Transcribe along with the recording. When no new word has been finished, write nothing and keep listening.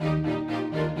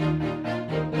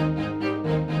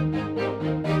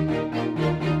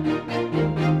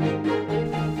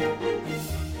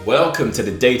Welcome to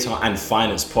the Data and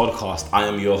Finance Podcast. I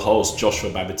am your host, Joshua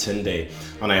Babatunde,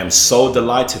 and I am so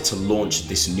delighted to launch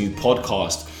this new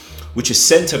podcast, which is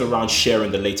centered around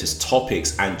sharing the latest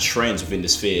topics and trends within the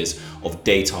spheres of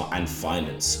data and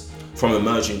finance. From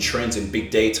emerging trends in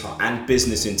big data and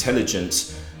business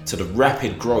intelligence to the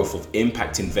rapid growth of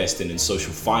impact investing and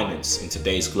social finance in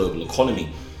today's global economy,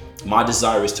 my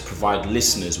desire is to provide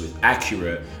listeners with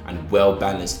accurate and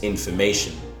well-balanced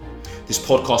information. This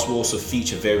podcast will also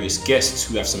feature various guests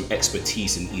who have some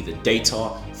expertise in either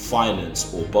data,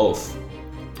 finance, or both.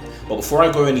 But before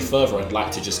I go any further, I'd like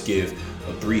to just give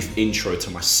a brief intro to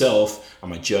myself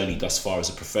and my journey thus far as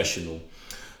a professional.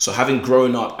 So having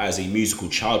grown up as a musical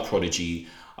child prodigy,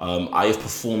 I have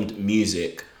performed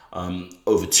music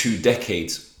over 2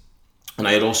 decades. And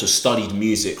I had also studied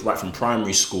music right from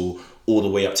primary school all the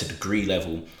way up to degree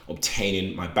level,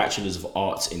 obtaining my Bachelor's of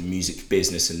Arts in Music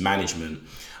Business and Management.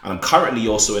 And I'm currently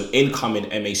also an incoming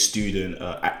MA student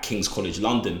at King's College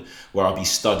London, where I'll be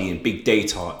studying big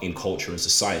data in culture and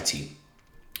society.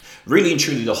 Really and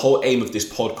truly, the whole aim of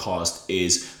this podcast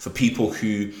is for people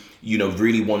who,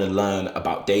 really want to learn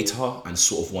about data and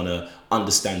sort of want to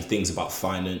understand things about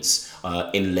finance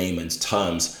in layman's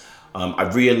terms. I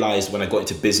realized when I got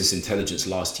into business intelligence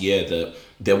last year that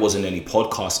there wasn't any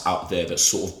podcasts out there that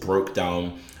sort of broke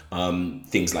down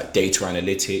things like data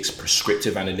analytics,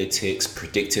 prescriptive analytics,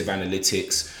 predictive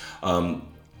analytics,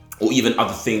 or even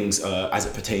other things as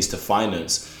it pertains to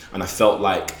finance. And I felt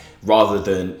like rather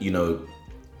than,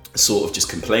 sort of just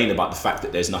complain about the fact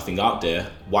that there's nothing out there,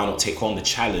 why not take on the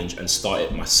challenge and start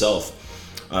it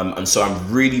myself? And so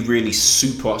I'm really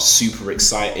super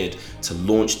excited to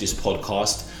launch this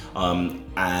podcast.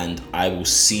 And I will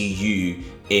see you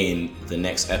in the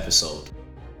next episode.